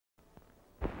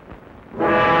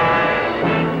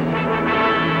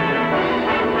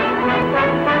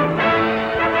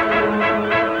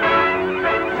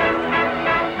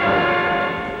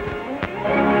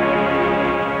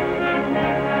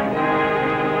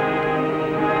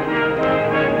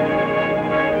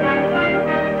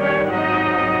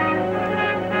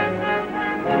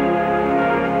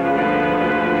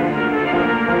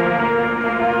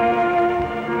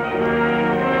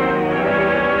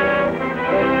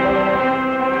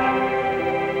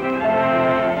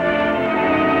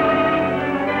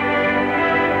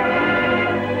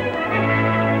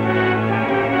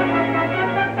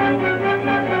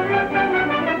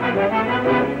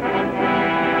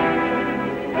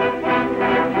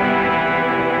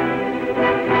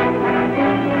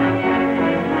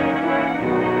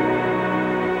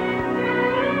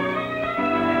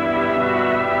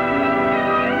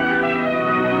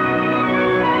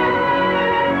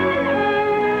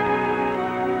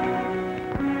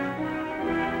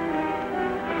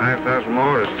5,000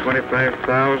 more is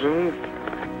 25,000.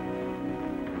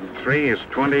 3 is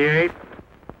 28.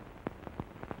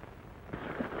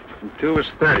 And 2 is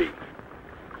 30. Now,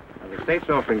 the state's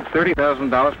offering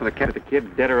 $30,000 for the cat of the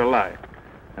kid, dead or alive.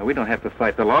 Now, we don't have to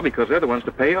fight the law because they're the ones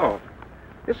to pay off.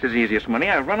 This is the easiest money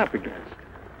I've run up against.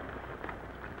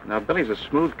 Now, Billy's a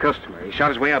smooth customer. He shot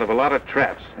his way out of a lot of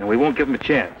traps, and we won't give him a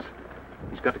chance.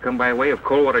 He's got to come by way of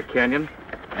Coldwater Canyon,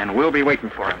 and we'll be waiting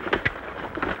for him.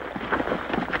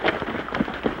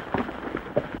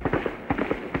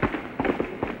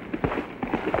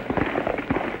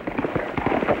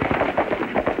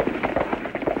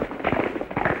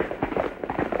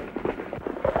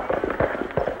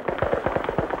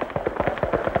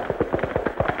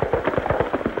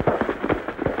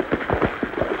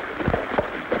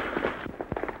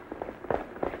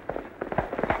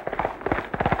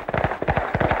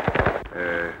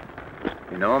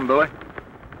 Billy?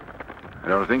 I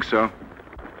don't think so.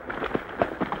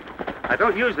 I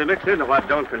don't usually mix into what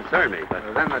don't concern me, but...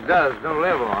 Well, them that does don't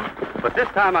live long. But this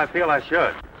time I feel I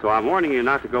should. So I'm warning you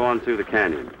not to go on through the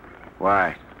canyon.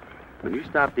 Why? When you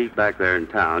stopped deep back there in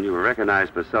town, you were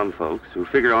recognized by some folks who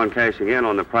figure on cashing in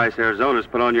on the price Arizona's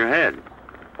put on your head.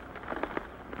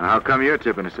 Now, how come you're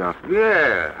tipping us off?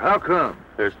 Yeah, how come?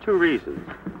 There's 2 reasons.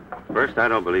 First, I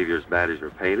don't believe you're as bad as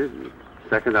you're painted. And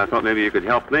second, I thought maybe you could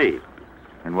help me.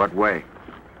 In what way?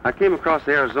 I came across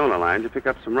the Arizona line to pick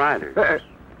up some riders.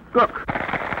 Look.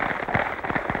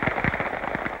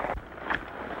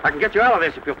 I can get you out of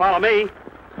this if you'll follow me.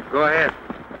 Go ahead.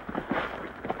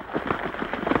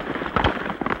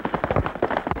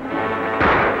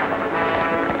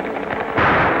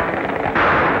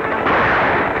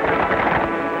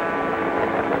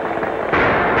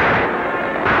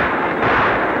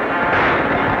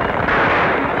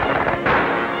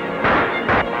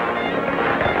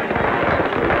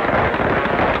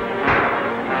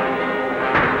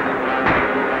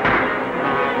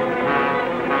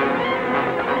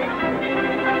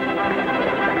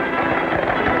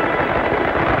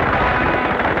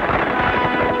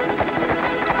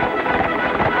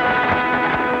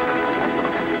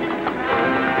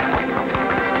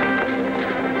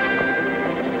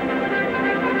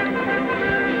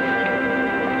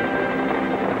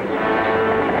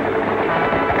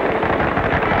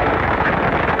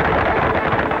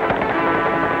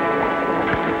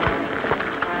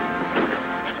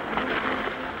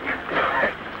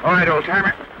 All right,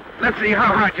 old-timer. Let's see how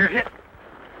hard you're hit.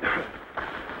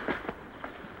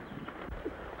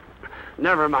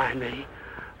 Never mind me.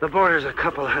 The border's a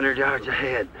couple 100 yards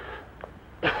ahead.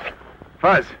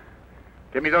 Fuzz,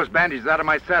 get me those bandages out of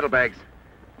my saddlebags.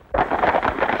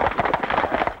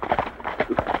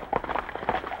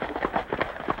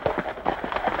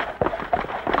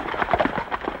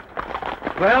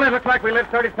 Well, it looks like we let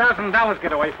 $30,000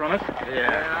 get away from us.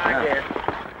 Yeah, I guess.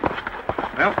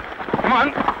 Well, come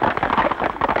on.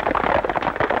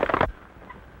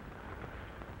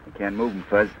 You can't move him,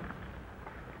 Fuzz.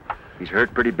 He's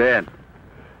hurt pretty bad.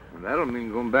 Well, that'll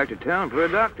mean going back to town for a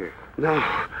doctor. No,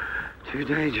 too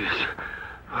dangerous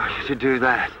for you to do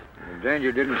that. The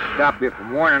danger didn't stop you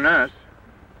from warning us.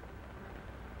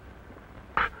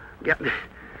 Get me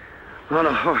on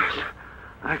a horse.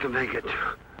 I can make it.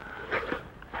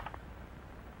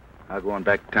 I'll go on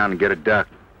back to town and get a doc.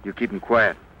 You keep him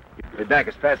quiet. Get back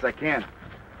as fast as I can.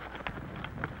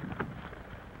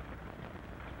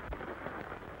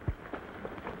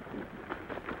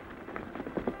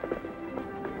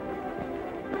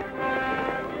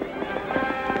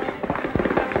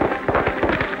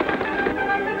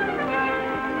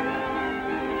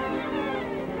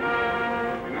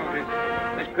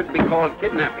 This could be called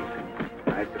kidnapping.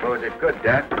 I suppose it could,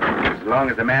 Doc. As long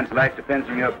as the man's life depends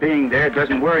on your being there, it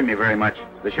doesn't worry me very much.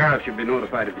 The sheriff should be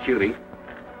notified of the shooting.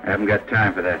 I haven't got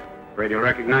time for that. Afraid he'll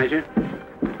recognize you?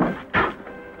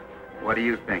 What do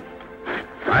you think?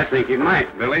 I think he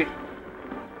might, Billy.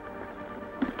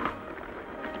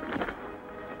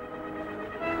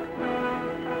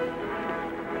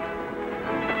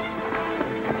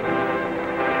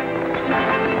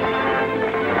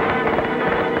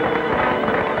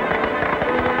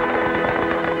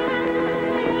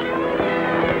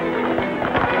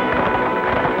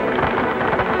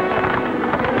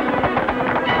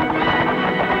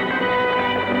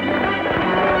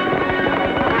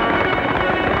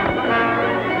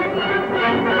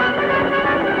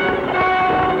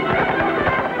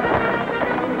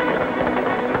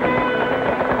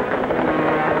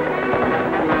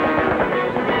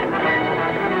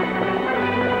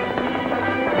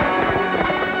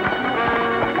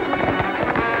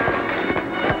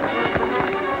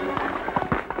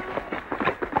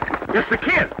 It's the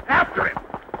kid. After him.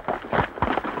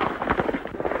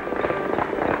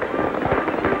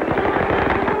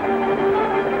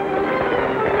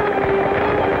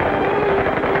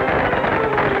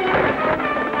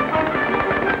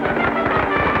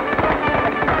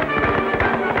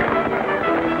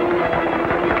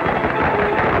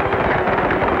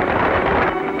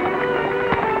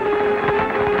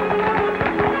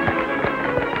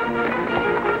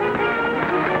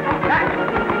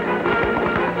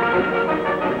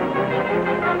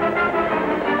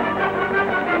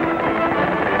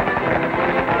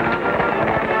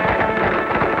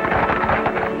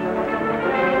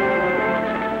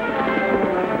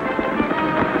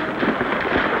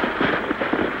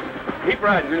 Keep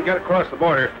riding and get across the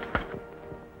border.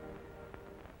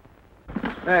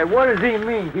 Hey, what does he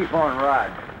mean, keep on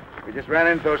riding? We just ran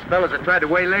into those fellas that tried to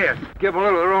waylay us. Give them a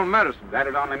little of their own medicine.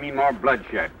 That'd only mean more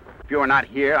bloodshed. If you're not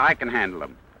here, I can handle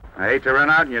them. I hate to run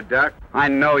out on you, Doc. I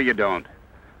know you don't.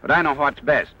 But I know what's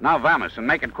best. Now vamos and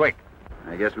make it quick.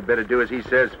 I guess we better do as he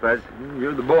says, Fuzz.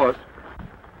 You're the boss.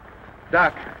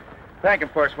 Doc, thank him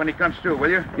for us when he comes through,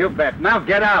 will you? You bet. Now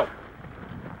get out.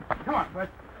 Come on, Fuzz.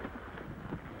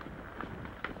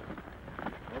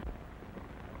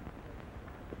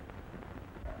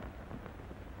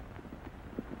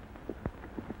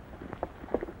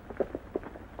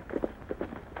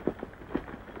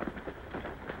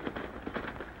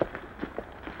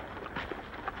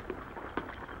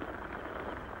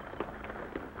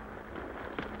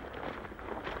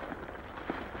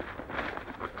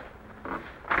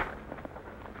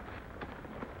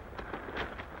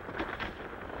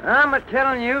 I'm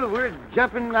a-telling you, we're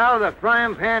jumping out of the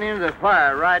frying pan into the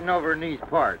fire, riding over in these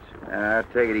parts.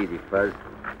 Take it easy, Fuzz.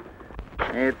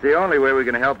 It's the only way we're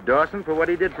going to help Dawson for what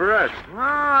he did for us. No,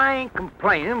 I ain't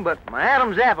complaining, but my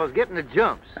Adam's apple's getting the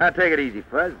jumps. Take it easy,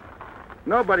 Fuzz.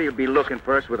 Nobody will be looking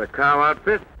for us with a cow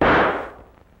outfit.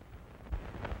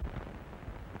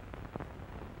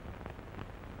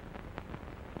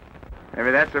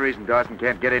 Maybe that's the reason Dawson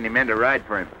can't get any men to ride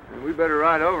for him. We better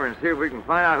ride over and see if we can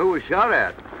find out who was shot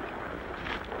at.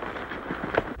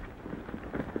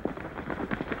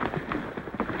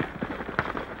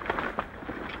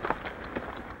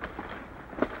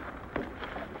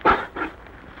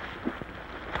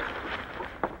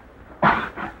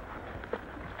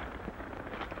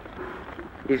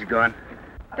 He's gone.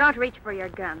 Don't reach for your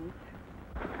guns.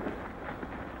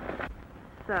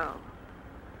 So,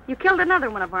 you killed another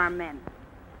one of our men.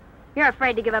 You're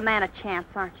afraid to give a man a chance,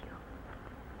 aren't you?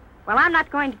 Well, I'm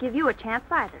not going to give you a chance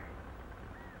either.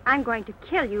 I'm going to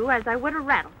kill you as I would a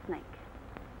rattlesnake.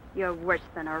 You're worse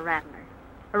than a rattler.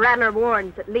 A rattler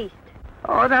warns, at least.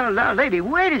 Oh, now, lady,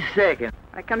 wait a second.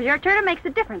 When it comes your turn, it makes a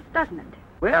difference, doesn't it?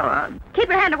 Well, Keep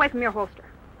your hand away from your holster.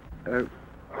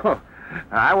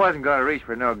 I wasn't going to reach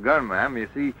for no gun, ma'am. You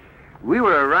see, we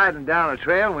were riding down the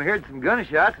trail and we heard some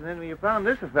gunshots, and then we found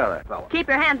this fella. Keep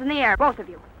your hands in the air, both of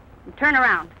you, and turn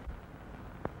around.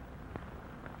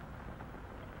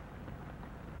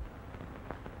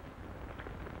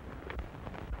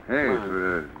 Hey,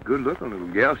 for a good-looking little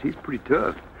gal, she's pretty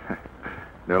tough.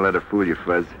 Don't let her fool you,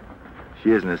 Fuzz.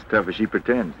 She isn't as tough as she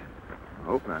pretends. I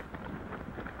hope not.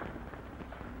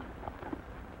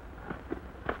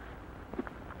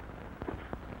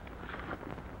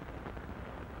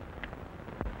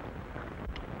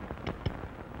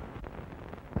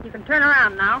 You can turn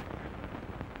around now.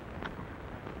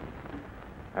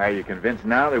 Are you convinced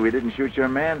now that we didn't shoot your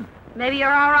man? Maybe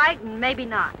you're all right, and maybe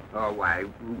not. Oh, why,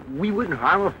 we wouldn't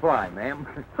harm a fly, ma'am.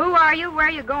 Who are you, where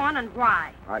are you going, and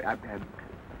why?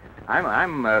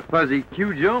 I'm Fuzzy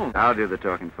Q. Jones. I'll do the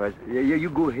talking, Fuzz. Yeah, you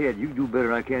go ahead. You do better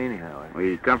than I can anyhow.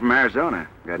 We come from Arizona.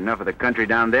 Got enough of the country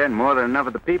down there and more than enough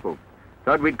of the people.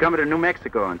 Thought we'd come to New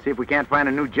Mexico and see if we can't find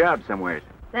a new job somewhere.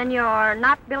 Then you're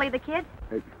not Billy the Kid?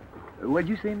 What'd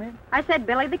you say, ma'am? I said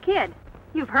Billy the Kid.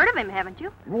 You've heard of him, haven't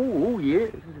you? Oh,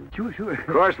 yes. Sure. Of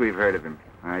course we've heard of him.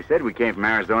 I said we came from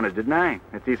Arizona, didn't I?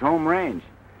 It's his home range.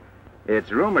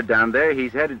 It's rumored down there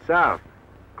he's headed south,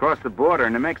 across the border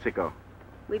into Mexico.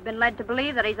 We've been led to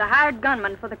believe that he's a hired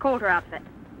gunman for the Coulter outfit.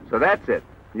 So that's it.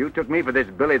 You took me for this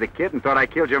Billy the Kid and thought I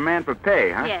killed your man for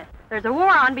pay, huh? Yes. There's a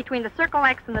war on between the Circle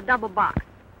X and the Double Box.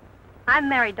 I'm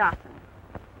Mary Dawson.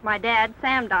 My dad,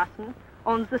 Sam Dawson,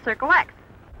 owns the Circle X.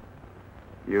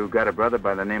 You got a brother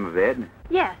by the name of Ed?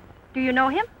 Yes. Do you know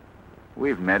him?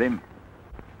 We've met him.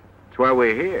 That's why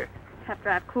we're here. After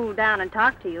I've cooled down and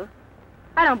talked to you,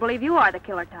 I don't believe you are the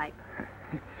killer type.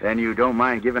 Then you don't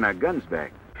mind giving our guns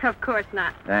back? Of course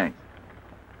not. Thanks.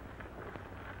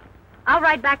 I'll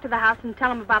ride back to the house and tell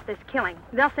them about this killing.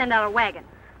 They'll send out a wagon.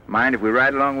 Mind if we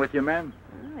ride along with you, ma'am?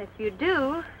 If you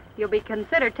do, you'll be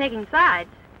considered taking sides.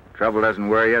 Trouble doesn't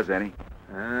worry us any.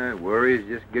 Worries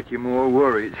just get you more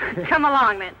worries. Come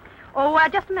along, then. Oh,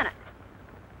 just a minute.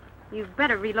 You'd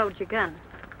better reload your gun.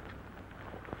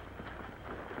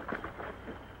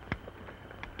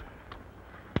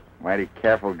 Mighty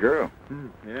careful girl.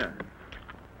 Yeah.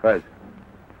 Fuzz,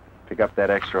 pick up that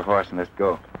extra horse and let's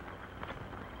go.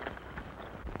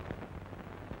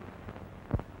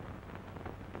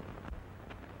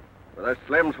 Well, that's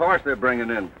Slim's horse they're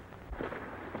bringing in.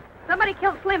 Somebody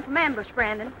killed Slim from ambush,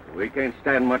 Brandon. We can't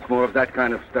stand much more of that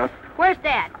kind of stuff. Where's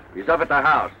Dad? He's up at the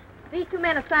house. These two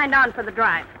men have signed on for the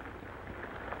drive.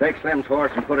 Take Slim's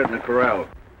horse and put it in the corral.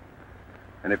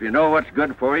 And if you know what's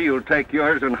good for you, you'll take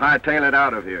yours and hightail it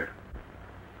out of here.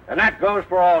 And that goes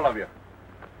for all of you.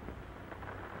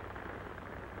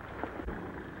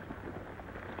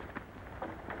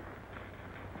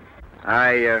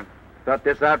 I thought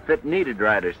this outfit needed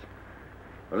riders.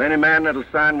 Well, any man that'll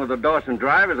sign with the Dawson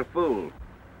Drive is a fool.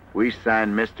 We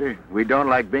signed, mister. We don't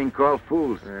like being called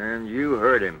fools. And you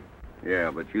heard him.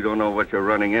 Yeah, but you don't know what you're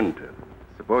running into.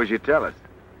 Suppose you tell us.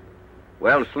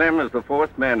 Well, Slim is the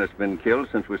fourth man that's been killed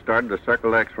since we started the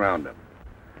Circle X roundup.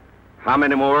 How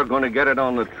many more are going to get it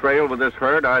on the trail with this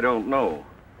herd, I don't know.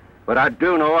 But I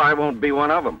do know I won't be one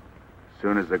of them.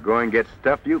 Soon as the going gets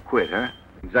tough, you quit, huh?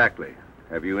 Exactly.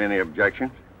 Have you any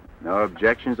objections? No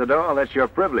objections at all. That's your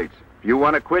privilege. If you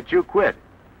want to quit, you quit.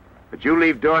 But you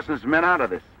leave Dawson's men out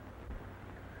of this.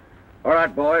 All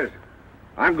right, boys.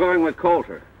 I'm going with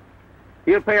Coulter.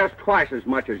 He'll pay us twice as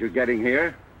much as you're getting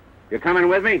here. You coming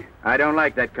with me? I don't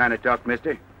like that kind of talk,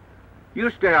 mister. You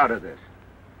stay out of this.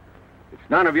 It's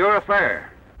none of your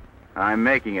affair. I'm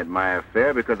making it my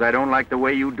affair because I don't like the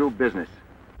way you do business.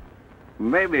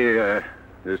 Maybe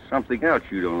there's something else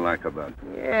you don't like about it.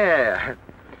 Yeah.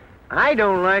 I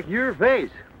don't like your face.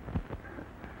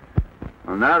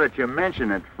 Well, now that you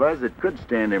mention it, Fuzz, it could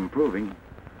stand improving.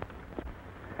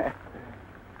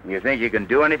 You think you can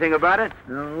do anything about it?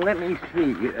 Let me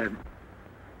see.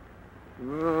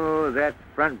 Oh, that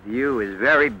front view is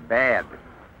very bad.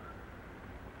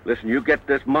 Listen, you get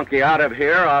this monkey out of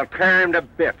here, I'll tear him to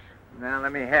bits. Now,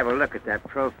 let me have a look at that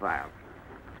profile.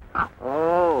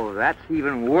 Oh, that's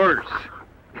even worse.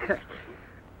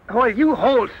 Oh, you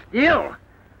hold still.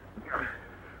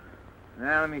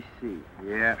 Now, let me see.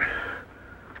 Yeah.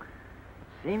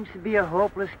 Seems to be a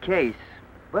hopeless case.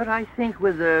 But I think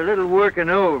with a little working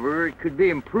over, it could be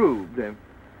improved.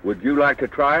 Would you like to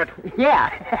try it?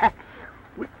 Yeah.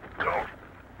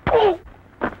 Oh.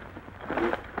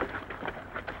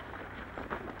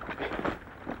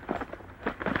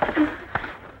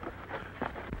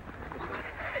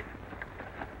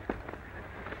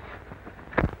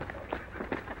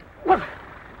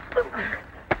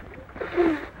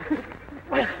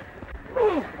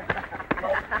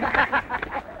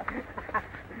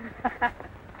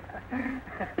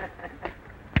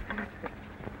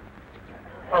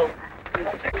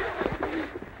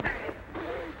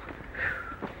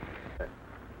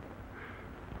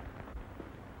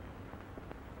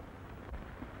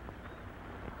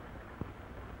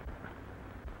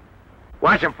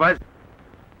 Watch him, Fuzz.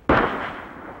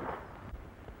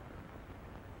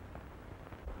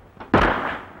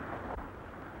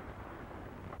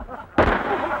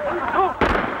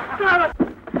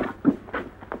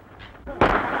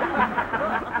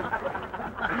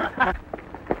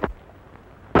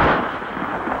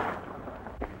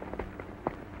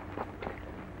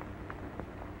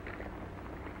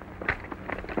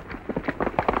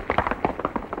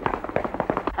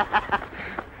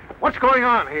 What's going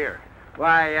on here?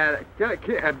 Why,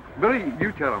 Billy,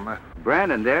 you tell him.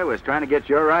 Brandon there was trying to get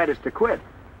your riders to quit.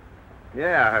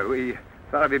 Yeah, we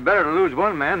thought it'd be better to lose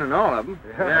one man than all of them.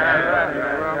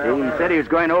 He said he was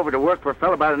going over to work for a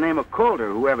fellow by the name of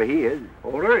Coulter, whoever he is.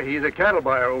 Coulter, he's a cattle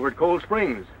buyer over at Cold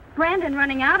Springs. Brandon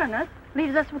running out on us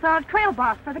leaves us without a trail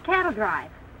boss for the cattle drive.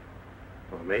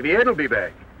 Well, maybe Ed'll be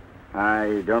back.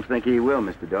 I don't think he will,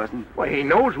 Mr. Dawson. Well, he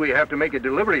knows we have to make a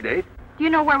delivery date. Do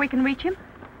you know where we can reach him?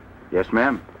 Yes,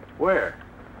 ma'am. Where?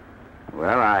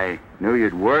 Well, I knew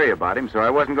you'd worry about him, so I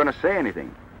wasn't going to say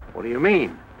anything. What do you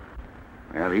mean?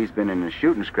 Well, he's been in a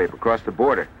shooting scrape across the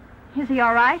border. Is he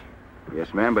all right?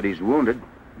 Yes, ma'am, but he's wounded.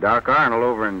 Doc Arnold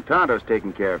over in Tonto's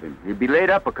taking care of him. He'll be laid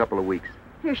up a couple of weeks.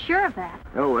 You're sure of that?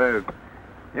 Oh, there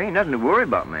ain't nothing to worry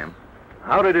about, ma'am.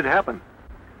 How did it happen?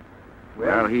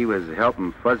 Well, he was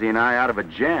helping Fuzzy and I out of a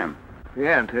jam.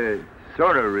 Yeah, and to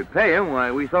sort of repay him,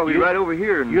 why, we thought we'd ride over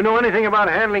here and... You know anything about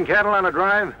handling cattle on a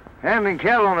drive? Handling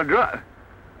cattle on a drive?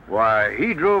 Why,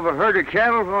 he drove a herd of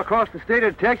cattle from across the state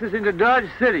of Texas into Dodge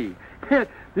City.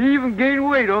 He even gained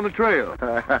weight on the trail.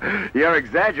 You're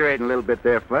exaggerating a little bit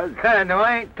there, Fuzz. No,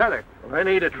 I ain't, t'other. Well, I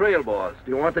need a trail boss.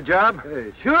 Do you want the job?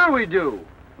 Sure we do.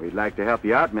 We'd like to help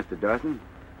you out, Mr. Dawson.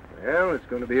 Well, it's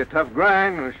going to be a tough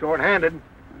grind and short-handed.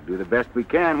 We'll do the best we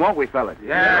can, won't we, fellas? All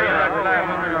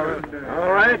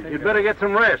right, you'd better get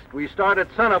some rest. We start at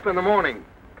sunup in the morning.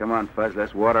 Come on, Fuzz,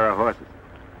 let's water our horses.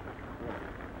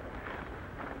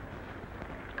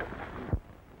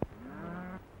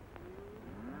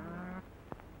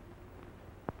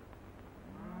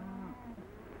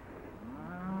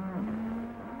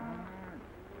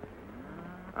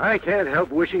 I can't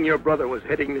help wishing your brother was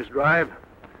heading this drive.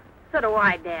 So do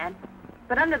I, Dad.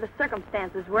 But under the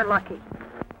circumstances, we're lucky.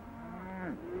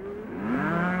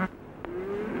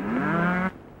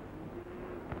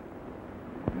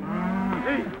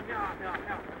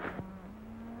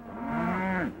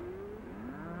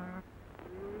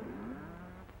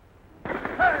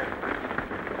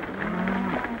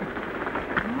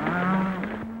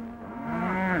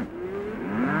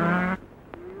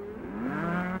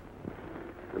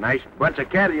 Nice bunch of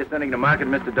cattle you're sending to market,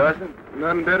 Mr. Dawson.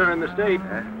 None better in the state.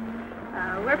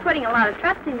 We're putting a lot of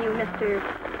trust in you,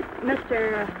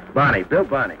 Bonnie, Bill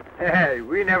Bonnie. Hey,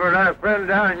 we never let a friend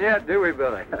down yet, do we,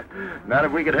 Billy? Not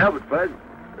if we could help it, Bud.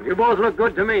 You both look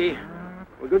good to me.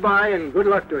 Well, goodbye and good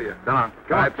luck to you. So long.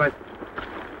 Come on. Bye, Bud.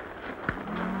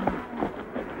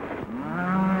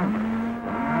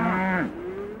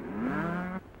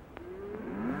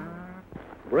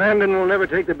 Brandon will never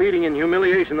take the beating and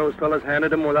humiliation those fellas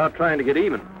handed him without trying to get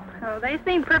even. Oh, they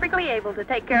seem perfectly able to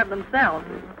take care of themselves.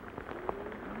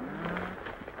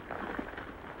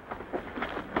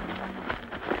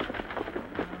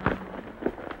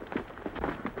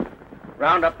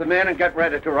 Round up the men and get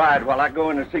ready to ride while I go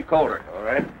in and see Calder. All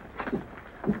right.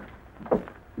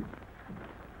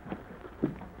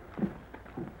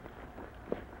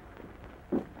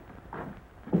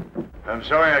 I'm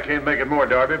sorry I can't make it more,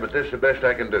 Darby, but this is the best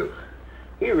I can do.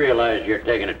 You realize you're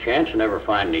taking a chance of never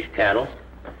finding these cattle.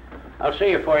 I'll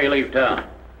see you before you leave town.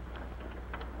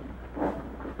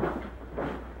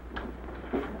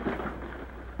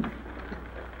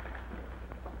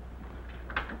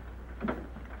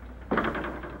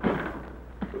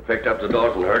 We picked up the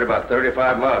Dawson herd about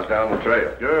 35 miles down the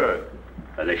trail. Good.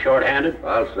 Are they short-handed?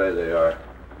 I'll say they are.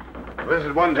 This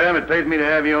is one time it pays me to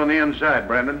have you on the inside,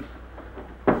 Brandon.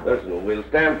 Listen, we'll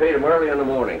stampede them early in the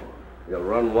morning. They'll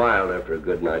run wild after a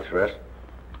good night's rest.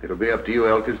 It'll be up to you,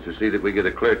 Elkins, to see that we get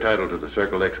a clear title to the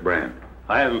Circle X brand.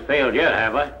 I haven't failed yet,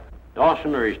 have I?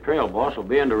 Dawson or his trail boss will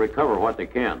be in to recover what they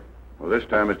can. Well, this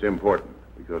time it's important,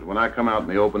 because when I come out in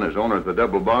the open as owner of the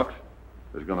double box,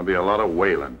 there's going to be a lot of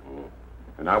wailing.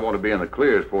 And I want to be in the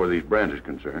clear as far as these brands is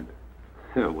concerned.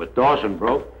 With Dawson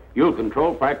broke, you'll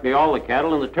control practically all the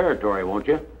cattle in the territory, won't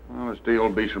you? Well, there still will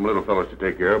be some little fellows to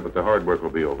take care of, but the hard work will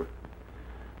be over.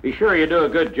 Be sure you do a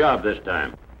good job this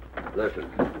time. Listen,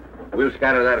 we'll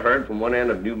scatter that herd from one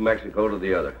end of New Mexico to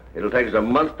the other. It'll take us a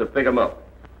month to pick them up.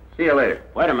 See you later.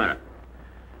 Wait a minute.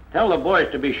 Tell the boys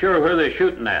to be sure where they're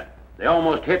shooting at. They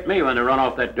almost hit me when they run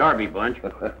off that Darby bunch.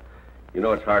 You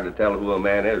know it's hard to tell who a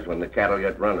man is when the cattle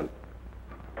get running.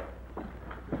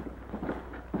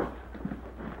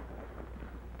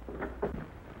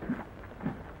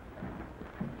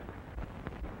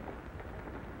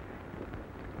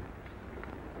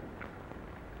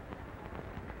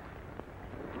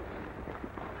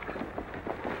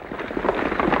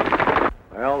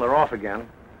 Well, they're off again.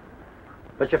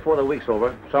 Bet you before the week's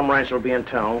over, some rancher will be in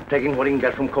town, taking what he can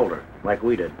get from Calder, like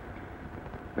we did.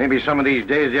 Maybe some of these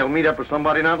days they'll meet up with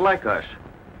somebody not like us.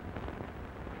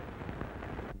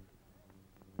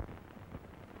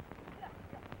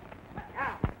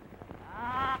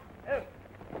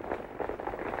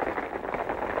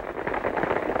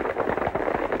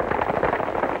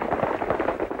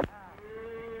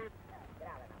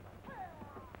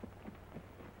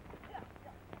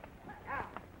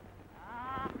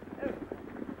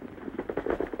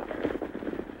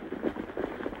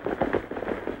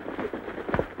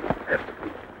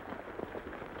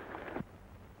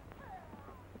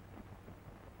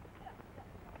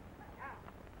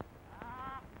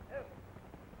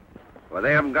 Well,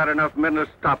 they haven't got enough men to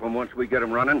stop them once we get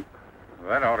them running. Well,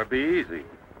 that ought to be easy.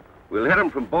 We'll hit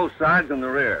them from both sides in the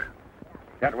rear.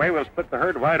 That way we'll split the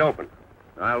herd wide open.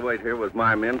 I'll wait here with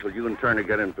my men till you and Turner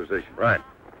get in position. Right.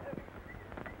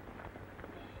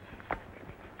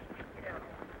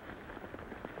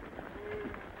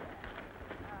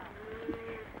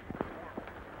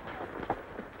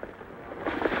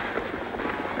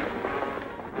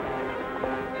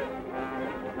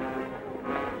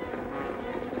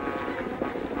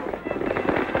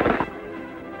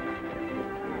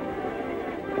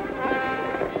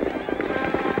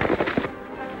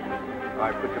 All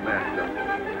right, put your mask on.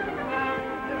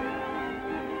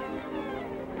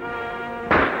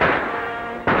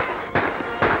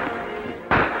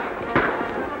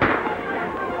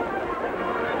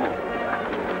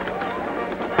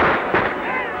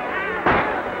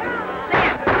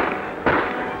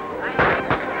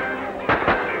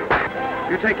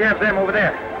 You take care of them over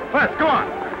there. First, go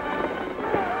on.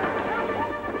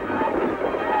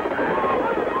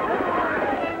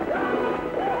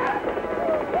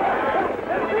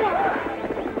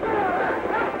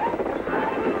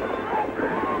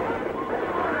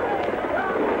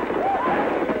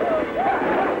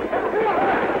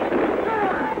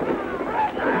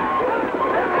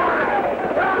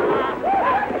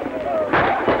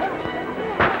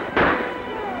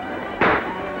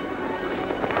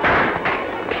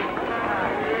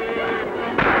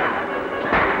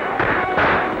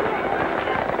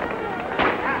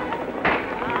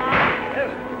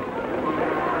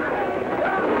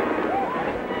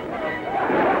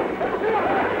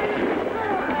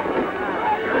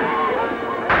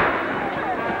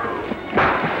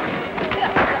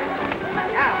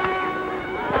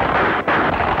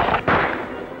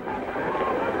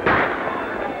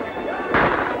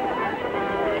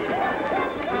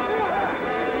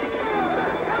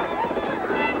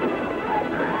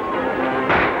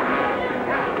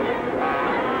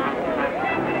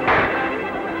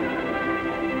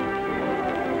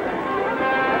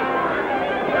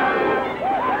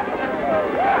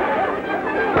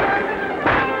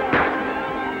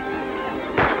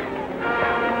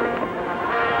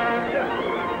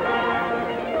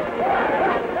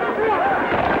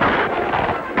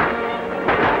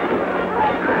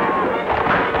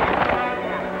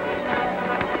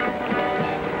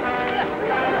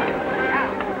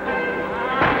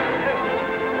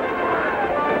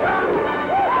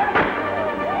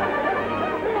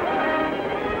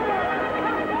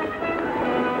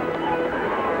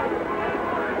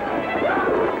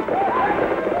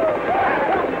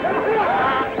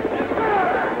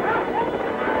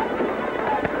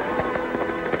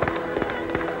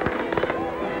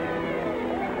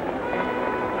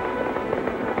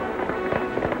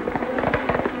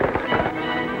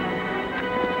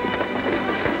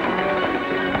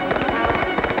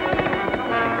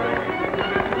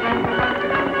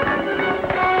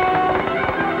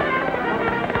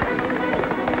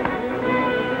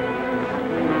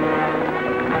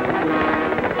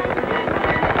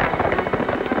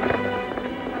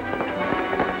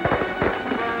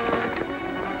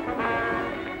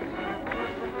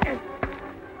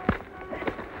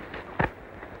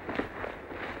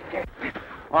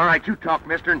 All right, you talk,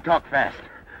 mister, and talk fast.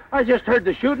 I just heard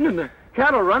the shooting and the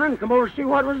cattle running and come over to see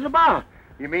what it was about.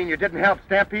 You mean you didn't help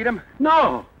stampede him?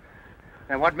 No.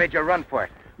 And what made you run for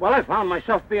it? Well, I found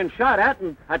myself being shot at,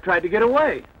 and I tried to get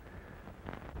away.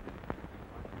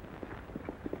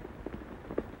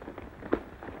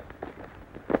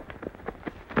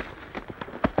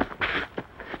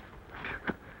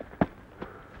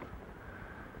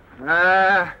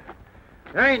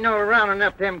 There ain't no rounding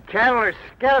up them cattle. They're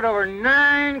scattered over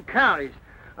 9 counties.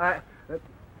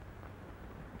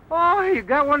 Oh, you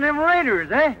got one of them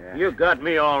raiders, eh? Yeah. You got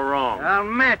me all wrong. I'll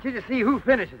match you to see who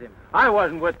finishes him. I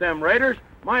wasn't with them raiders.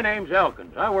 My name's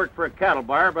Elkins. I work for a cattle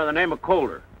buyer by the name of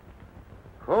Calder.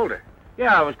 Calder?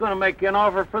 Yeah, I was going to make you an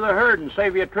offer for the herd and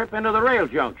save you a trip into the rail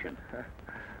junction.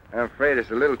 I'm afraid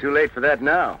it's a little too late for that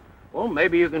now. Well,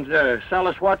 maybe you can sell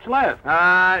us what's left.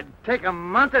 Take a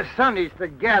month of Sundays to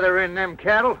gather in them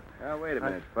cattle. Now, wait a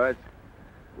minute, Fuzz.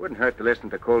 Wouldn't hurt to listen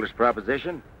to Calder's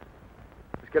proposition.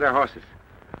 Let's get our horses.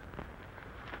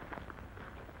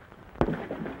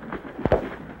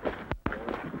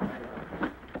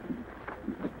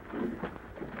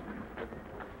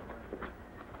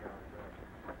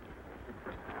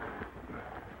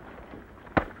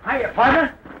 Hiya,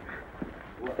 partner.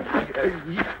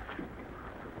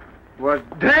 Well,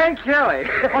 Dan Kelly.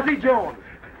 Fuzzy Jones.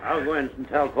 I'll go in and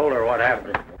tell Calder what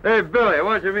happened. Hey, Billy, I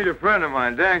want you to meet a friend of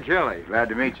mine, Dan Kelly. Glad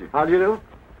to meet you. How do you do?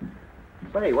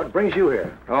 Say, what brings you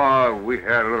here? Oh, we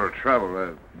had a little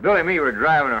trouble. Billy and me were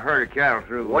driving a herd of cattle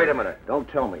through... Wait a minute. Don't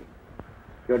tell me.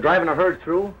 You're driving a herd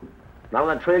through? Now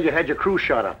on that trail you had your crew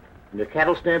shot up. And your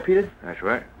cattle stampeded? That's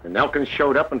right. And Elkins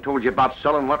showed up and told you about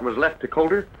selling what was left to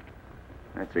Calder?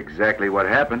 That's exactly what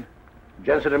happened.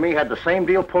 Jensen and me had the same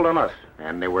deal pulled on us.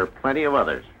 And there were plenty of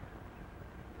others.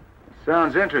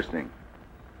 Sounds interesting.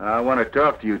 I want to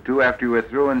talk to you two after you were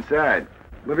through inside.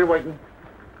 We'll be waiting.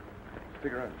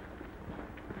 Stick around.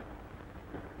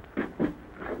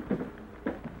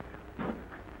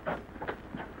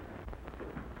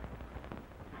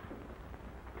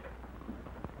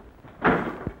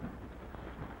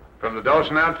 From the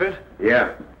Dawson outfit?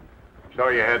 Yeah.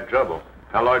 Sorry you had trouble.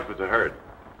 How large was the herd?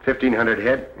 1,500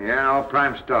 head. Yeah, all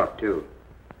prime stock, too.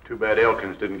 Too bad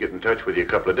Elkins didn't get in touch with you a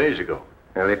couple of days ago.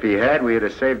 Well, if he had, we'd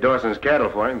have saved Dawson's cattle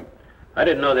for him. I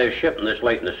didn't know they were shipping this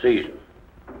late in the season.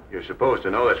 You're supposed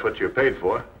to know that's what you're paid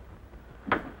for.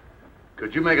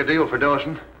 Could you make a deal for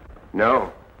Dawson?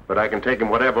 No, but I can take him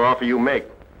whatever offer you make.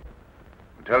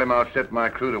 Tell him I'll set my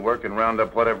crew to work and round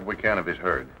up whatever we can of his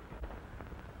herd.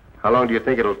 How long do you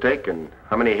think it'll take, and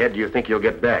how many head do you think you'll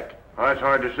get back? Oh, that's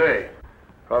hard to say.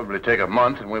 Probably take a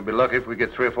month, and we'll be lucky if we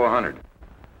get 300 or 400.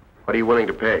 What are you willing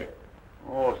to pay?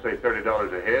 Oh, say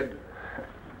 $30 a head.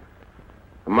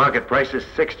 The market price is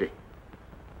 60.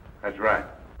 That's right.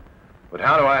 But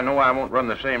how do I know I won't run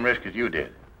the same risk as you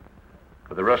did?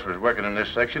 With the rustlers working in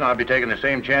this section, I'll be taking the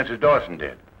same chance as Dawson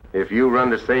did. If you run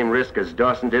the same risk as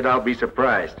Dawson did, I'll be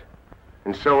surprised.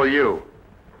 And so will you.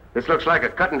 This looks like a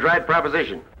cut-and-dried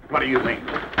proposition. What do you think?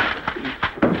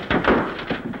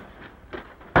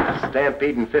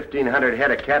 Stampeding 1,500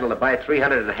 head of cattle to buy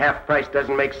 300 at half price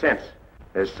doesn't make sense.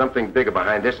 There's something bigger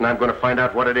behind this, and I'm going to find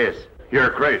out what it is. You're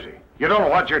crazy. You don't know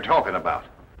what you're talking about.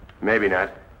 Maybe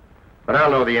not. But I'll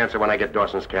know the answer when I get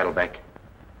Dawson's cattle back.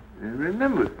 And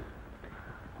remember,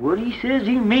 what he says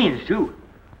he means, too.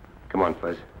 Come on,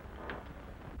 Fuzz.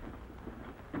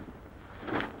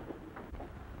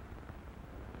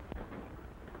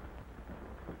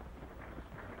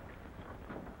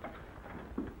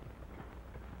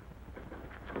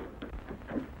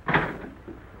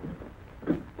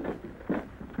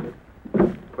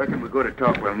 Where can we go to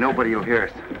talk? Well, nobody will hear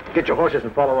us. Get your horses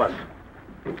and follow us.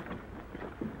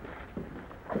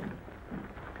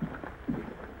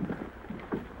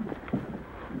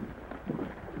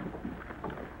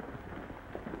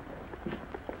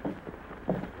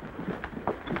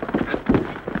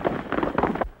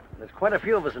 There's quite a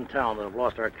few of us in town that have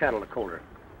lost our cattle to Calder.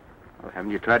 Well, haven't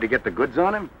you tried to get the goods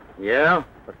on him? Yeah,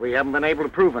 but we haven't been able to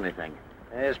prove anything.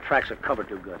 His tracks are covered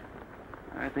too good.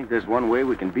 I think there's one way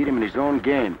we can beat him in his own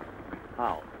game.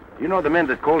 How? You know the men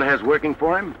that Calder has working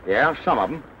for him? Yeah, some of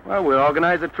them. Well, we'll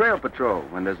organize a trail patrol.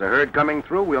 When there's a herd coming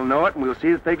through, we'll know it, and we'll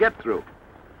see that they get through.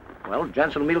 Well,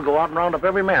 Jensen and me'll go out and round up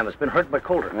every man that's been hurt by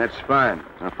Calder. That's fine.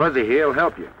 Now, Fuzzy here will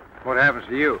help you. What happens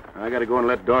to you? I gotta go and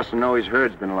let Dawson know his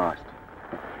herd's been lost.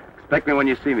 Expect me when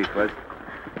you see me, Fuzz.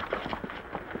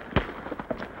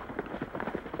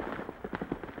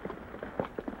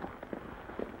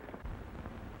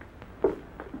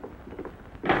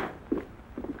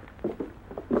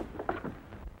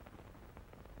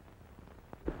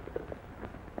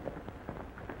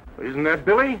 Isn't that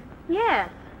Billy? Yes.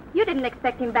 You didn't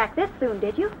expect him back this soon,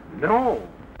 did you? No.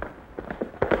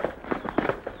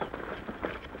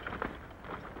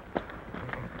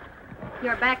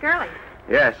 You're back early.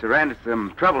 Yes, I ran into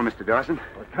some trouble, Mr. Dawson.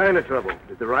 What kind of trouble?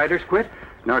 Did the riders quit?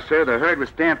 No, sir, the herd was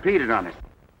stampeded on us.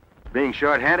 Being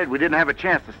short-handed, we didn't have a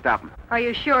chance to stop them. Are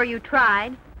you sure you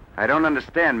tried? I don't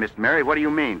understand, Miss Mary. What do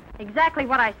you mean? Exactly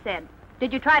what I said.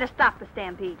 Did you try to stop the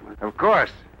stampede? Of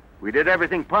course. We did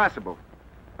everything possible.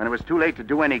 When it was too late to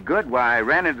do any good, why, I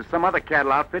ran into some other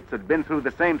cattle outfits that had been through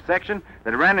the same section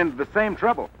that ran into the same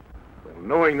trouble. Well,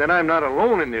 knowing that I'm not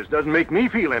alone in this doesn't make me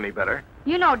feel any better.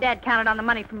 You know Dad counted on the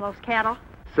money from those cattle.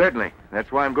 Certainly.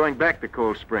 That's why I'm going back to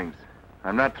Cold Springs.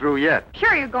 I'm not through yet.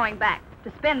 Sure you're going back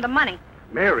to spend the money.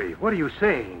 Mary, what are you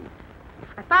saying?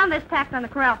 I found this tacked on the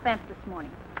corral fence this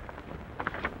morning.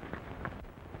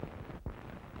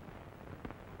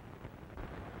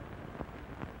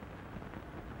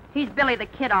 He's Billy the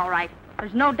Kid, all right.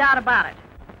 There's no doubt about it.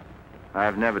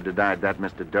 I've never denied that,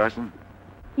 Mr. Dawson.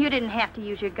 You didn't have to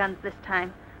use your guns this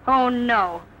time. Oh,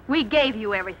 no. We gave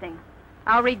you everything.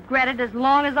 I'll regret it as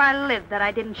long as I live that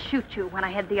I didn't shoot you when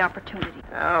I had the opportunity.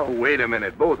 Now, wait a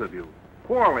minute, both of you.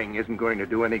 Quarreling isn't going to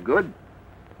do any good.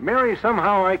 Mary,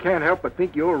 somehow I can't help but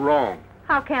think you're wrong.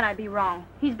 How can I be wrong?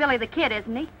 He's Billy the Kid,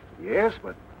 isn't he? Yes,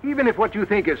 but even if what you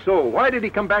think is so, why did he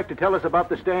come back to tell us about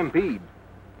the stampede?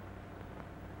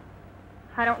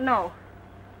 I don't know.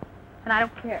 And I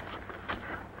don't care.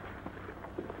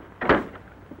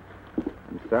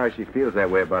 I'm sorry she feels that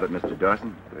way about it, Mr.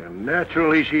 Dawson. Well,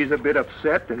 naturally, she's a bit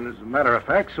upset, and as a matter of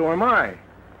fact, so am I.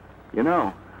 You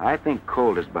know, I think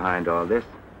Colt is behind all this.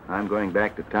 I'm going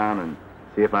back to town and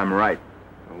see if I'm right.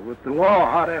 Well, with the law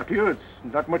hot after you, it's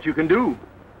not much you can do.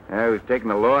 We've taken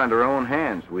the law into our own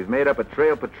hands. We've made up a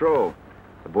trail patrol.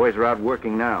 The boys are out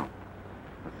working now.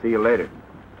 I'll see you later.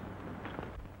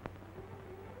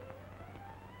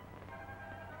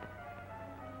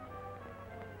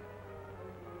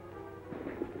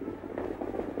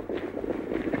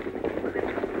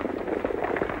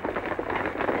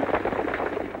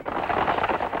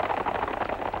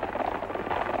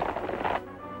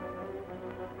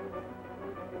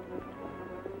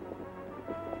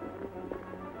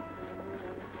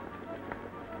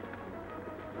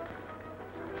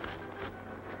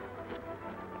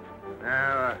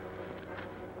 Now,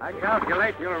 I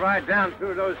calculate you'll ride down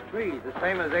through those trees the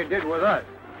same as they did with us.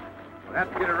 We'll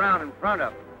have to get around in front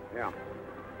of them.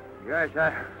 Yeah.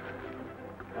 Gosh,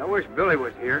 I wish Billy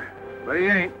was here, but he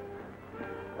ain't.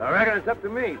 I reckon it's up to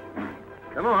me.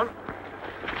 Come on.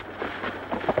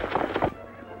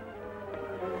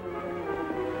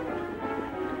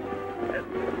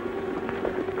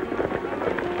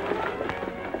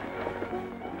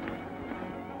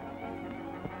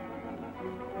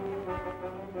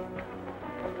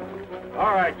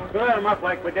 All right, fill them up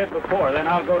like we did before, then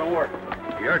I'll go to work.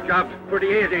 Your job's pretty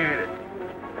easy, ain't it?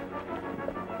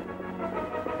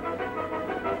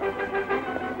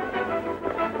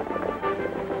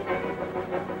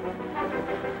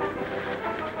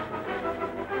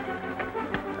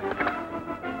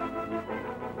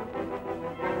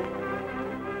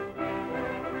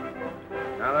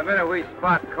 Now, the minute we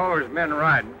spot Culler's men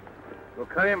riding, we'll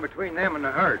cut in between them and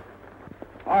the herd.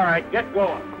 All right, get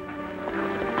going.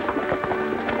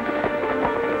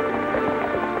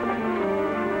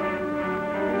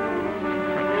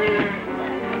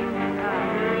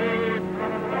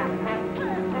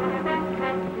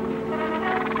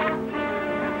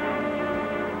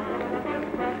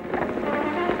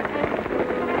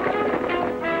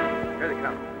 Here they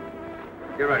come.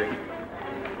 Get ready.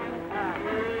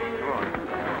 Come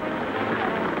on.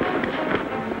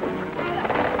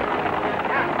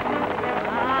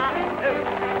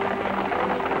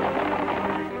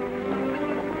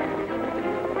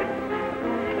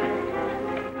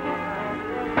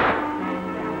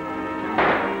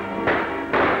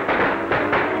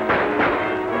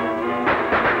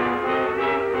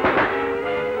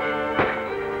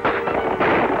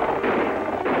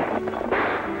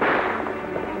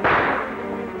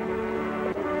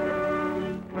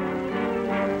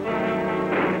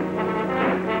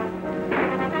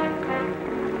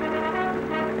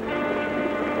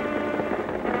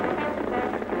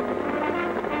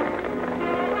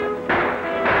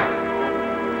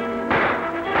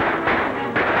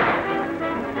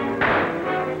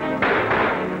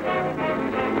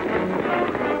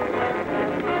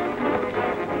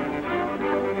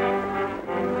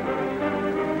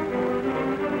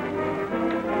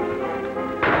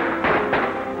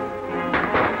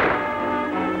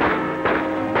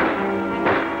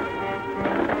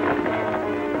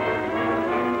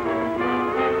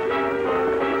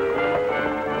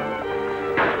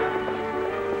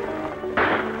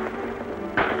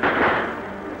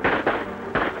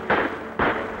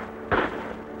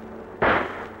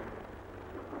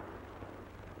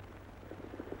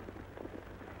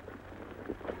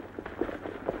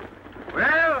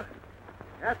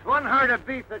 That's one herd of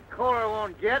beef that Kohler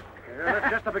won't get. Yeah,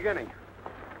 that's just the beginning.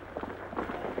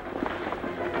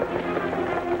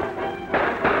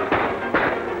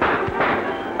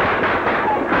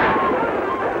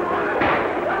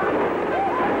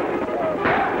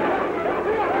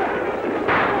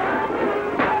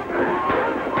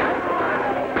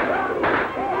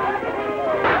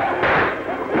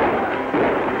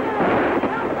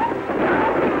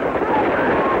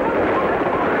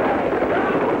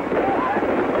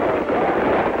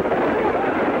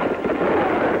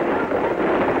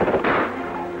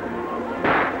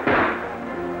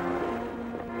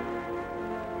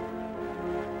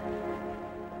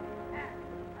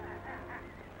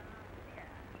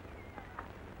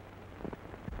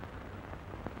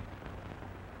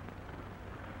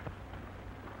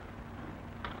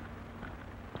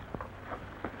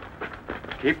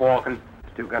 Keep walking.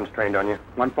 There's 2 guns trained on you.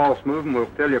 One false move and we'll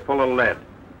fill you full of lead.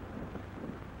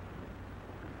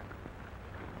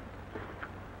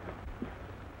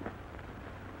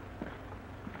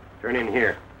 Turn in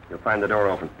here. You'll find the door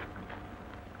open.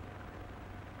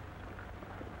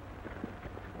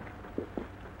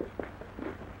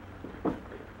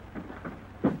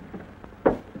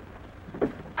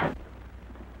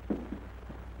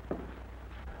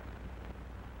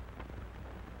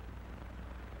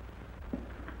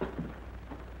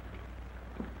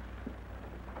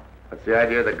 What's the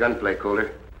idea of the gunplay,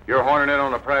 Kohler? You're horning in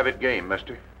on a private game,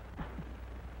 mister.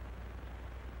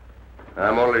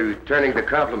 I'm only returning the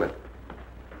compliment.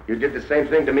 You did the same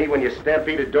thing to me when you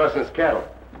stampeded Dawson's cattle.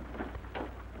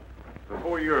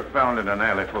 Before you're found in an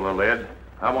alley full of lead,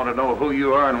 I want to know who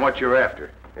you are and what you're after.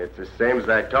 It's the same as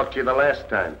I talked to you the last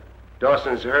time.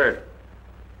 Dawson's herd.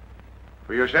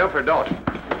 For yourself or Dawson?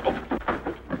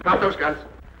 Drop those guns.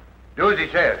 Do as he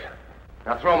says.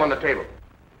 Now throw them on the table.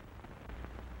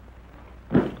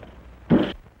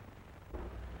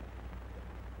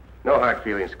 No hard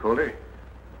feelings, Kohler.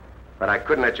 But I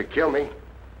couldn't let you kill me.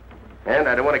 And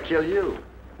I don't want to kill you.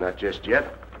 Not just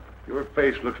yet. Your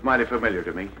face looks mighty familiar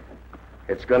to me.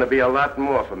 It's going to be a lot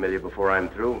more familiar before I'm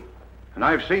through. And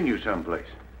I've seen you someplace.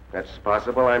 That's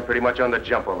possible. I'm pretty much on the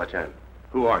jump all the time.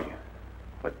 Who are you?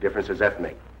 What difference does that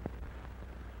make?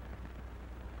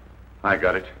 I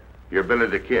got it. You're Billy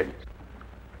the Kid.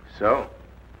 So?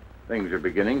 Things are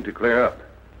beginning to clear up.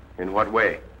 In what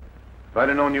way? If I'd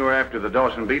have known you were after the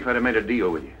Dawson beef, I'd have made a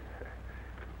deal with you.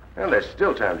 Well, there's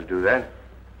still time to do that.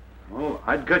 Oh,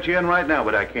 I'd cut you in right now,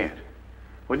 but I can't.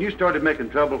 When you started making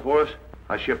trouble for us,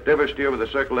 I shipped every steer with the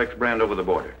Circle X brand over the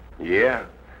border. Yeah?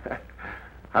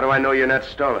 How do I know you're not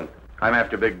stolen? I'm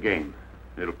after big game.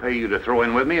 It'll pay you to throw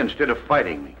in with me instead of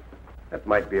fighting me. That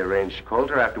might be arranged,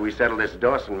 Coulter, after we settle this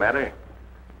Dawson matter.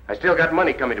 I still got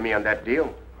money coming to me on that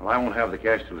deal. Well, I won't have the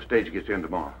cash till the stage gets in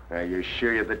tomorrow. Are you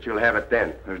sure that you'll have it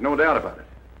then? There's no doubt about it.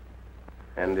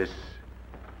 And this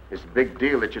big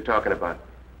deal that you're talking about,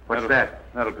 what's that?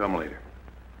 That'll come later.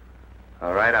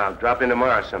 All right, I'll drop in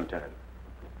tomorrow sometime.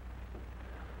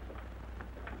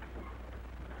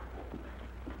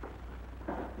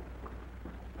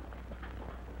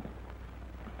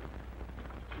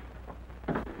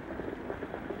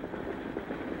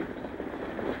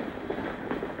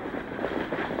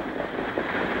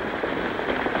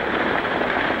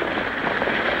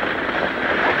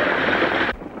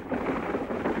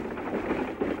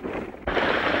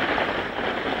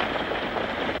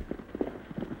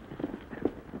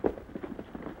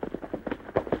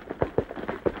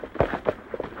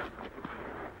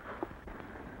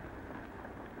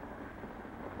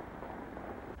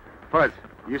 Fuzz,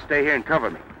 you stay here and cover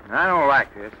me. I don't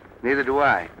like this. Neither do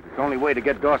I. It's the only way to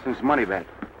get Dawson's money back.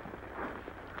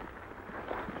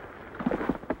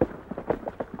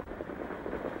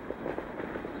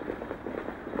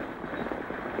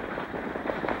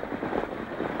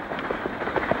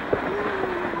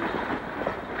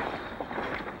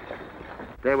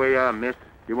 Stay where you are, miss.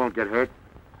 You won't get hurt.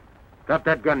 Drop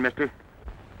that gun, mister.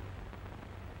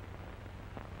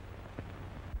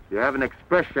 You have an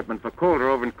express shipment for Coulter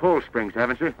over in Cold Springs,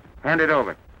 haven't you? Hand it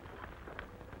over.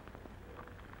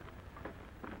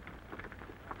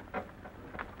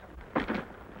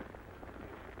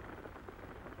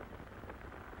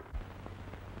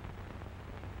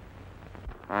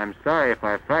 I'm sorry if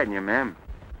I frighten you, ma'am.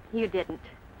 You didn't.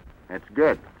 That's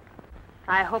good.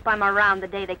 I hope I'm around the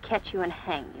day they catch you and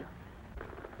hang you.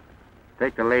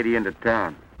 Take the lady into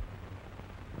town.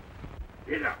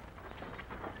 Get up.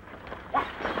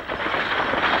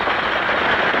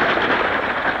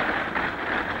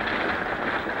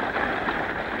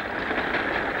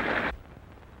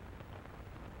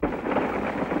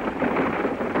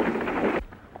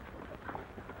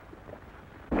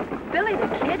 Billy the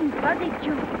Kid and Fuzzy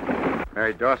Junior.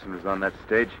 Mary Dawson was on that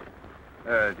stage.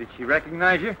 Did she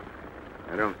recognize you?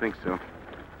 I don't think so.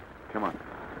 Come on.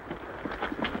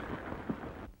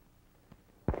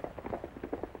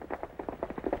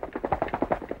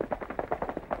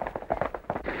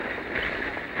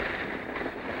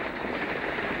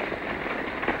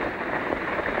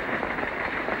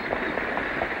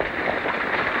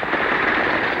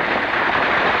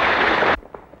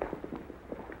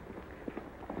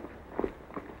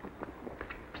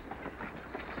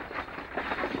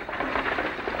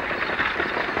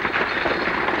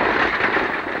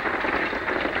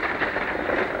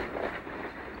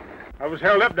 I was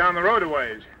held up down the road a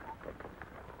ways.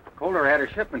 Calder had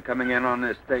a shipment coming in on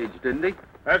this stage, didn't he?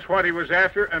 That's what he was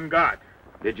after and got.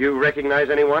 Did you recognize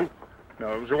anyone?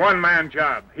 No, it was a one-man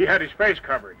job. He had his face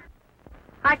covered.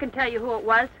 I can tell you who it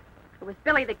was. It was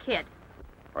Billy the Kid.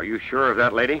 Are you sure of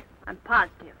that, lady? I'm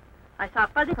positive. I saw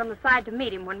Fuzzy from the side to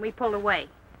meet him when we pulled away.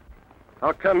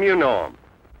 How come you know him?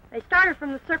 They started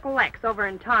from the Circle X over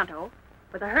in Tonto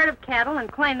with a herd of cattle and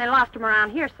claimed they lost them around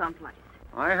here someplace.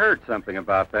 I heard something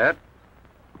about that.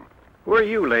 Who are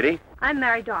you, lady? I'm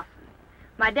Mary Dawson.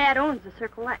 My dad owns the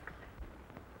Circle X.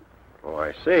 Oh,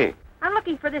 I see. I'm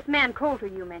looking for this man Coulter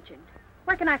you mentioned.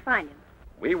 Where can I find him?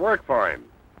 We work for him.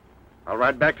 I'll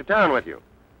ride back to town with you.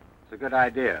 It's a good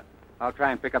idea. I'll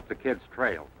try and pick up the kid's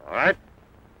trail. All right?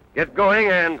 Get going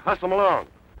and hustle him along.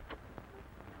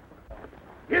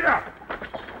 Get up!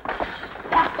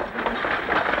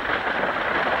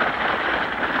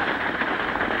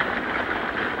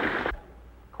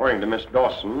 According to Miss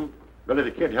Dawson, Billy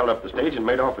the Kid held up the stage and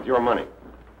made off with your money.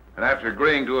 And after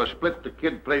agreeing to a split, the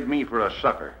kid played me for a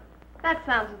sucker. That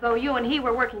sounds as though you and he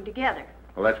were working together.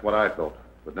 Well, that's what I thought.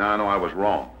 But now I know I was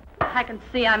wrong. I can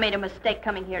see I made a mistake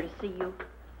coming here to see you.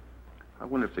 I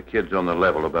wonder if the kid's on the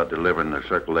level about delivering the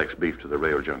Circle X beef to the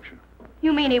rail junction.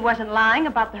 You mean he wasn't lying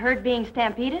about the herd being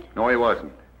stampeded? No, he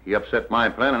wasn't. He upset my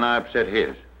plan and I upset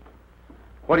his.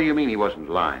 What do you mean he wasn't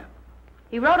lying?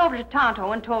 He rode over to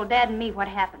Tonto and told Dad and me what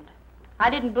happened. I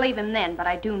didn't believe him then, but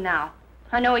I do now.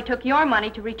 I know he took your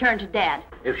money to return to Dad.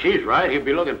 If she's right, he'll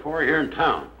be looking for her here in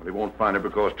town. Well, he won't find her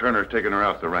because Turner's taking her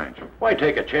out the ranch. Why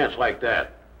take a chance like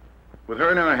that? With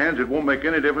her in our hands, it won't make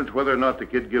any difference whether or not the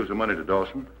kid gives the money to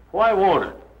Dawson. Why won't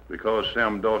it? Because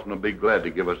Sam Dawson will be glad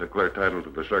to give us a clear title to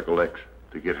the Circle X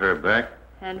to get her back.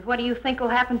 And what do you think will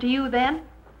happen to you then?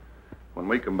 When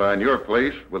we combine your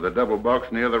place with the double box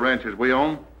and the other ranches we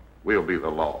own, we'll be the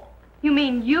law. You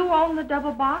mean you own the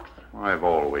double box? I've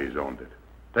always owned it.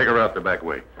 Take her out the back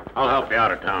way. I'll help you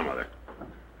out of town with her.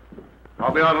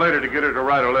 I'll be out later to get her to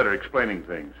write a letter explaining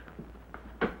things.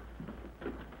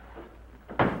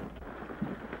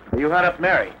 You hunt up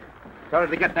Mary. Tell her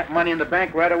to get that money in the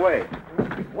bank right away.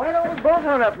 Why don't we both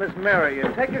hunt up Miss Mary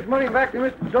and take his money back to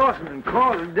Mr. Dawson and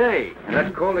call it a day? And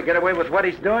let Calder get away with what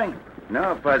he's doing?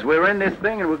 No, Fuzz, we're in this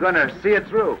thing and we're going to see it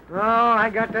through. Oh, I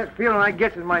got that feeling I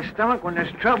gets in my stomach when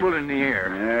there's trouble in the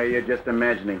air. Yeah, you're just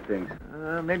imagining things.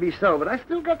 Maybe so, but I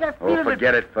still got that feeling. Oh,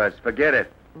 forget it, Fuzz. Forget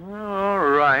it. All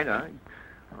right. I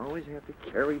always have to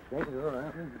carry things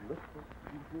around.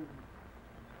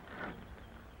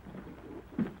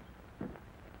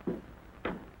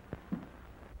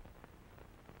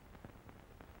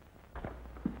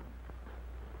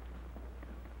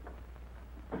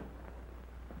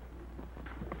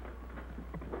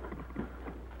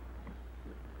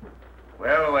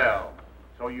 Well.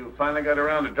 So you finally got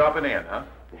around to dropping in, huh?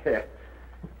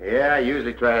 Yeah, I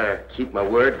usually try to keep my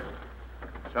word.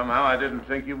 Somehow I didn't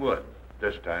think you would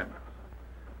this time.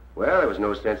 Well, there was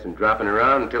no sense in dropping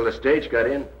around until the stage got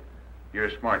in. You're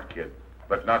a smart kid,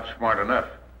 but not smart enough.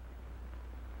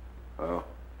 Oh.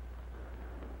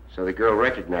 So the girl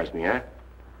recognized me, huh?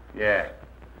 Yeah.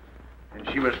 And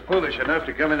she was foolish enough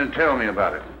to come in and tell me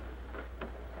about it.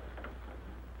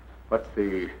 What's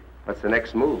the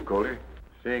next move, Calder?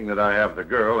 Seeing that I have the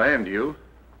girl and you,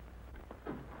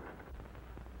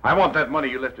 I want that money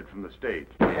you lifted from the stage.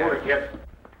 Hold it, kid.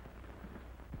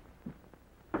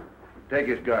 Take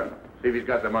his gun. See if he's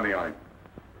got the money on him.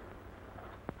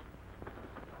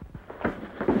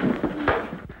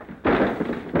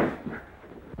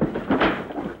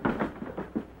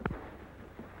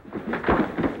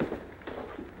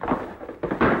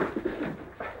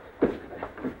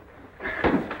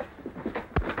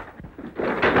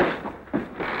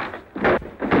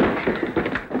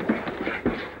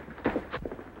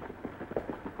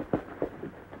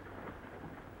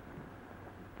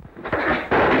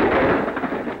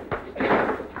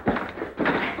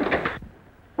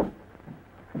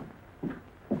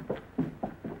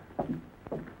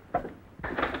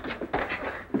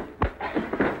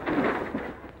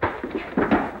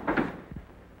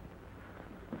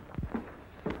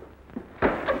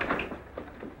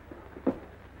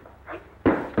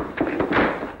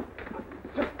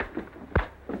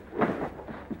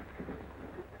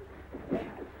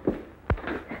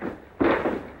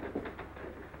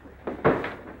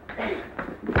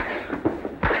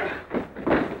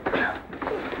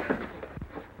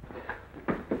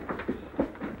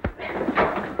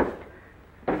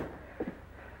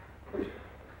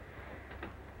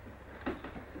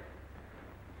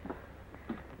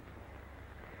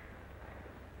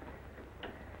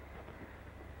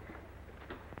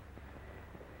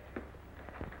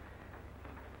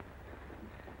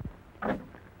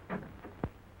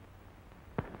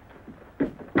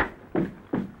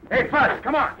 Hey, Fuzz,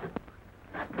 come on.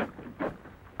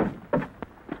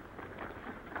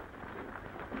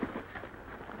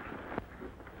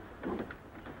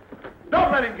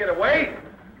 Don't let him get away.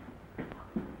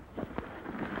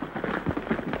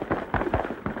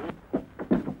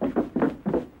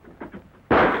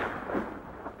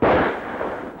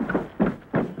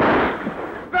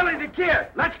 Billy the Kid,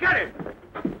 let's get him.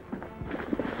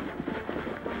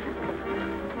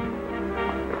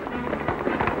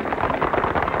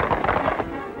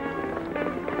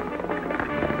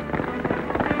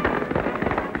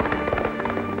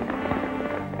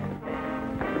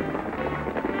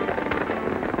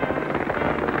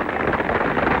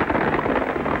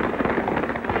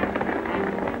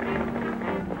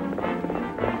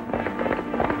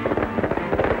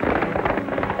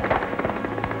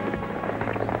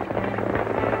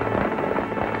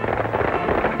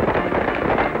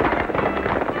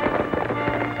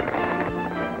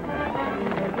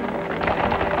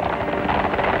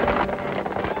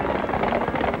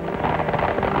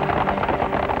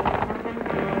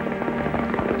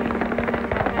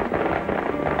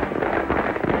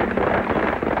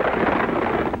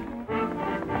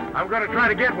 I'm going to try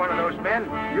to get one of those men.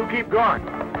 You keep going.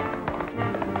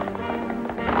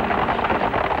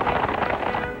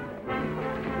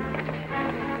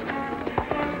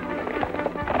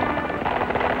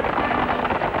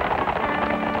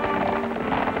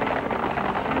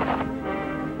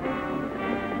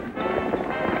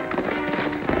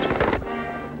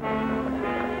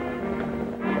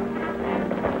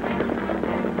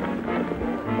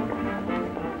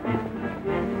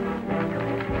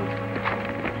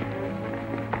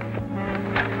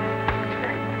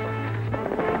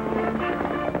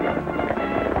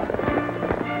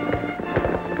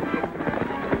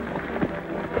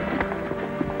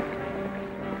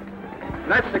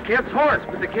 That's the kid's horse,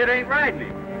 but the kid ain't riding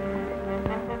him.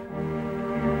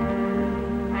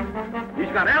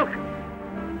 He's got elk.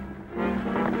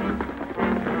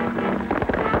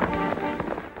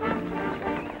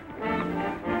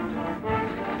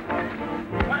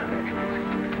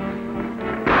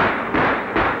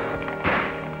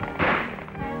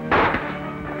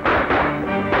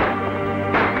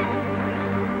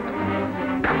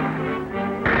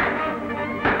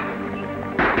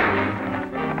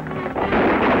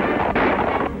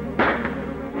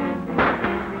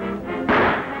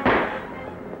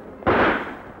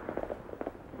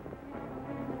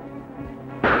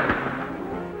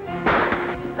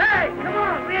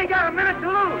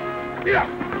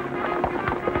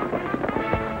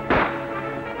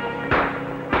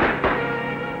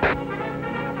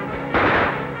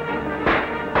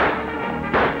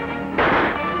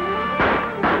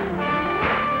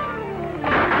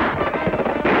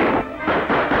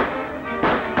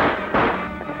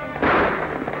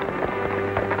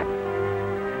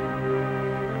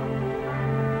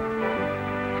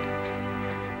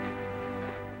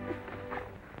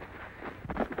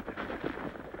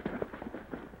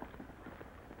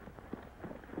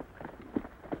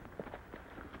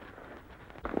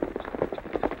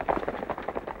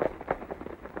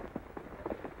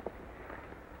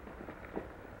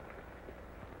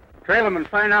 Trail them and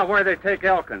find out where they take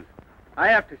Elkins. I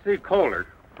have to see Kohler.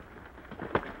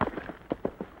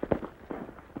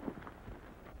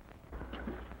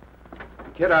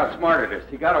 The kid outsmarted us.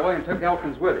 He got away and took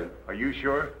Elkins with him. Are you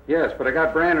sure? Yes, but I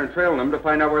got Brandon trailing them to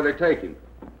find out where they take him.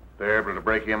 They're able to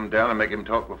break him down and make him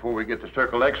talk before we get to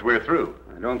Circle X, we're through.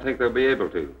 I don't think they'll be able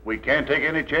to. We can't take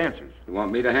any chances. You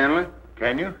want me to handle it?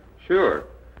 Can you? Sure.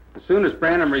 As soon as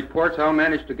Brandon reports, I'll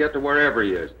manage to get to wherever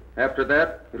he is. After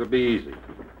that, it'll be easy.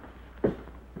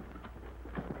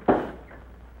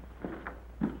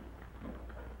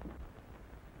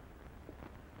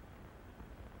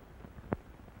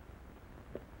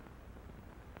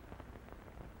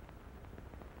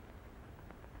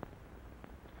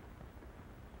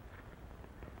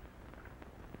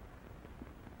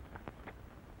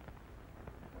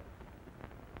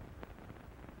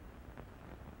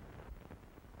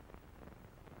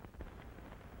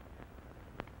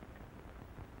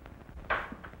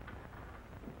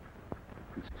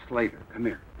 Slater, come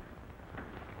here.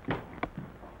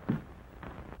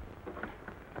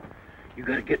 You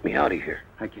gotta get me out of here.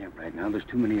 I can't right now. There's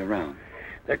too many around.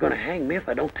 They're gonna hang me if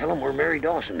I don't tell them where Mary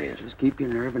Dawson is. Just keep your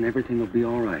nerve and everything will be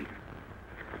all right.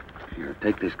 Here,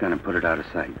 take this gun and put it out of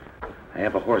sight. I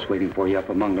have a horse waiting for you up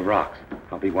among the rocks.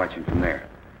 I'll be watching from there.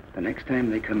 The next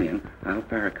time they come in, I'll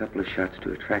fire a couple of shots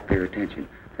to attract their attention.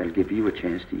 That'll give you a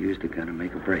chance to use the gun and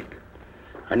make a break.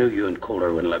 I knew you and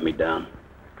Kohler wouldn't let me down.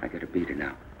 I got a beater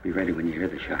now. Be ready when you hear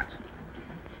the shots.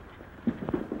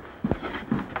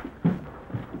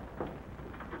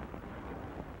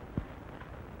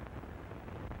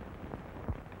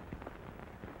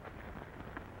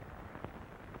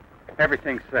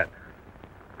 Everything's set.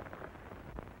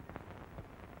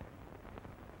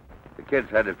 The kid's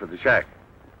headed for the shack.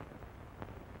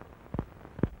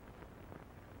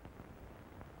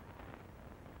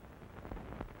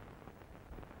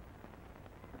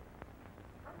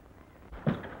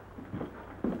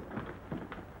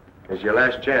 It's your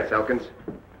last chance, Elkins.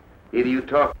 Either you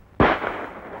talk...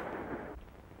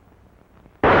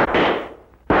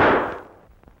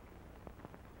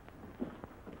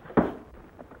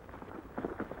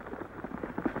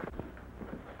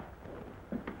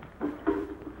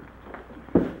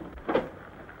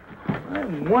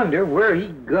 I wonder where he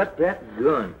got that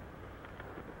gun.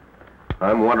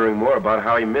 I'm wondering more about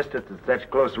how he missed it at such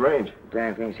close range.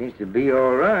 Damn thing seems to be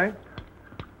all right.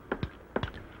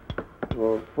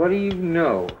 Well, what do you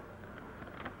know?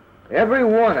 Every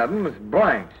one of them is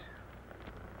blanks.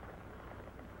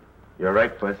 You're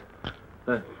right, Fuzz.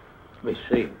 Let me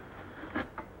see.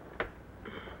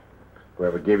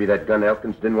 Whoever gave you that gun,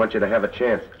 Elkins, didn't want you to have a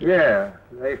chance. Yeah,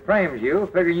 they framed you,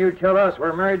 figuring you'd tell us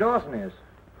where Mary Dawson is.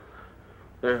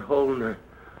 They're holding the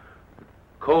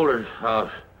Kohler's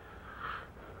house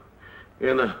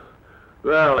in the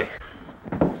valley.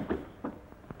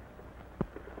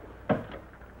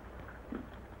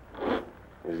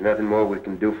 There's nothing more we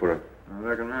can do for him. I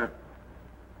reckon not.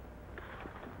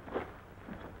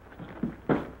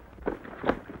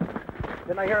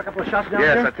 Didn't I hear a couple of shots down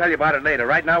there? Yes, I'll tell you about it later.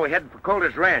 Right now, we're heading for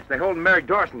Calder's ranch. They're holding Mary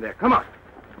Dawson there. Come on.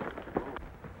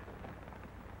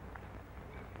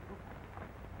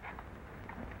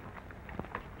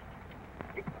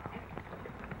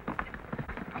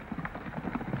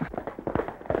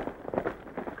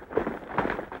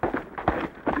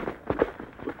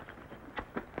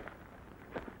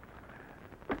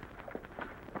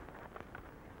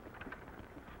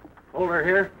 Over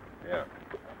here? Yeah.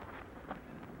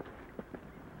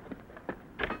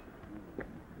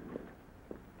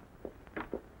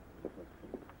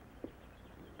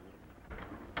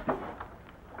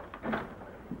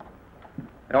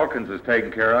 Elkins is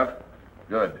taken care of.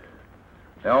 Good.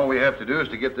 Now all we have to do is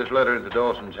to get this letter into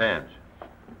Dawson's hands.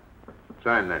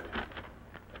 Sign that.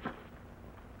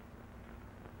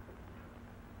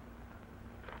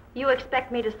 You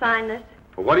expect me to sign this?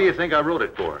 Well, what do you think I wrote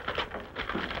it for?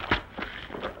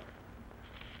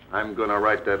 I'm going to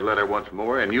write that letter once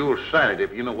more, and you'll sign it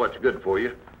if you know what's good for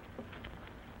you.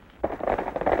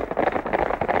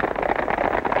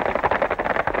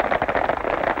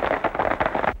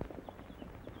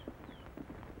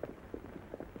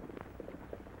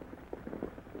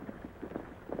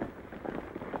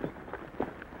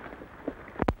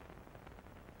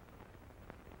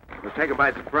 We'll take her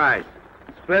by surprise.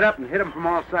 Split up and hit them from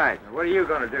all sides. What are you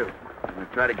going to do? I'm going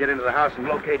to try to get into the house and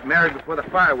locate Mary before the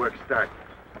fireworks start.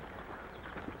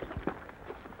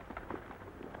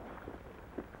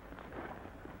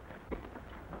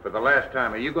 For the last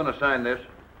time, are you going to sign this?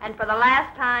 And for the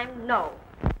last time, no.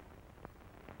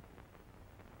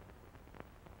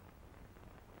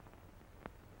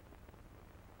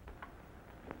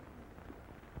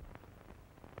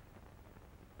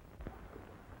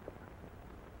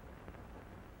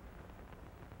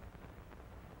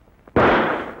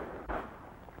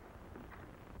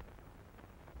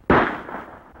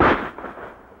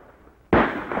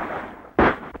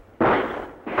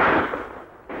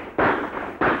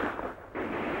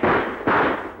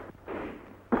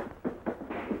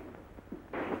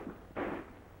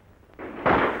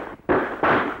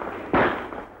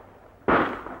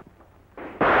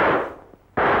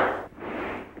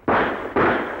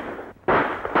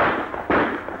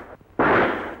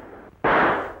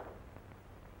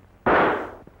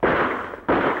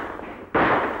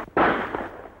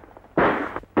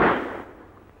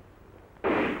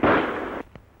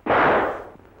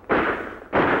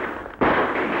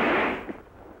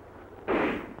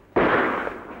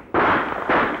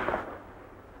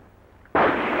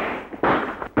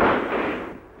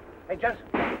 Hey, Jess,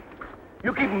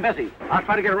 you keep him busy. I'll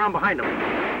try to get around behind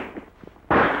him.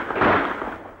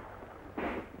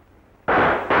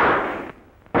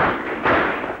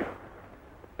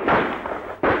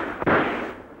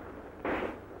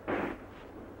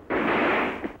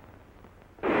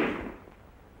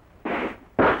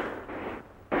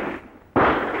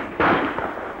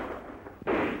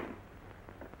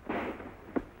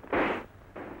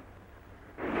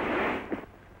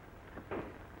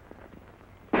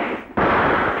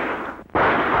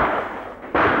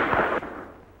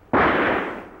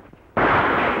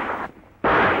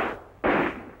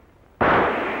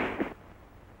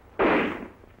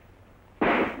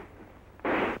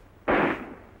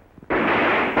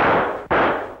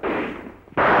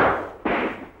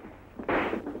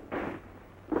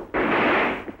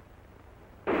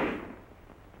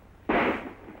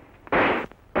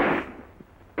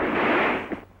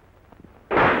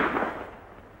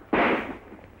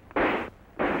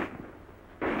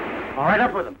 All right,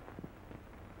 up with him.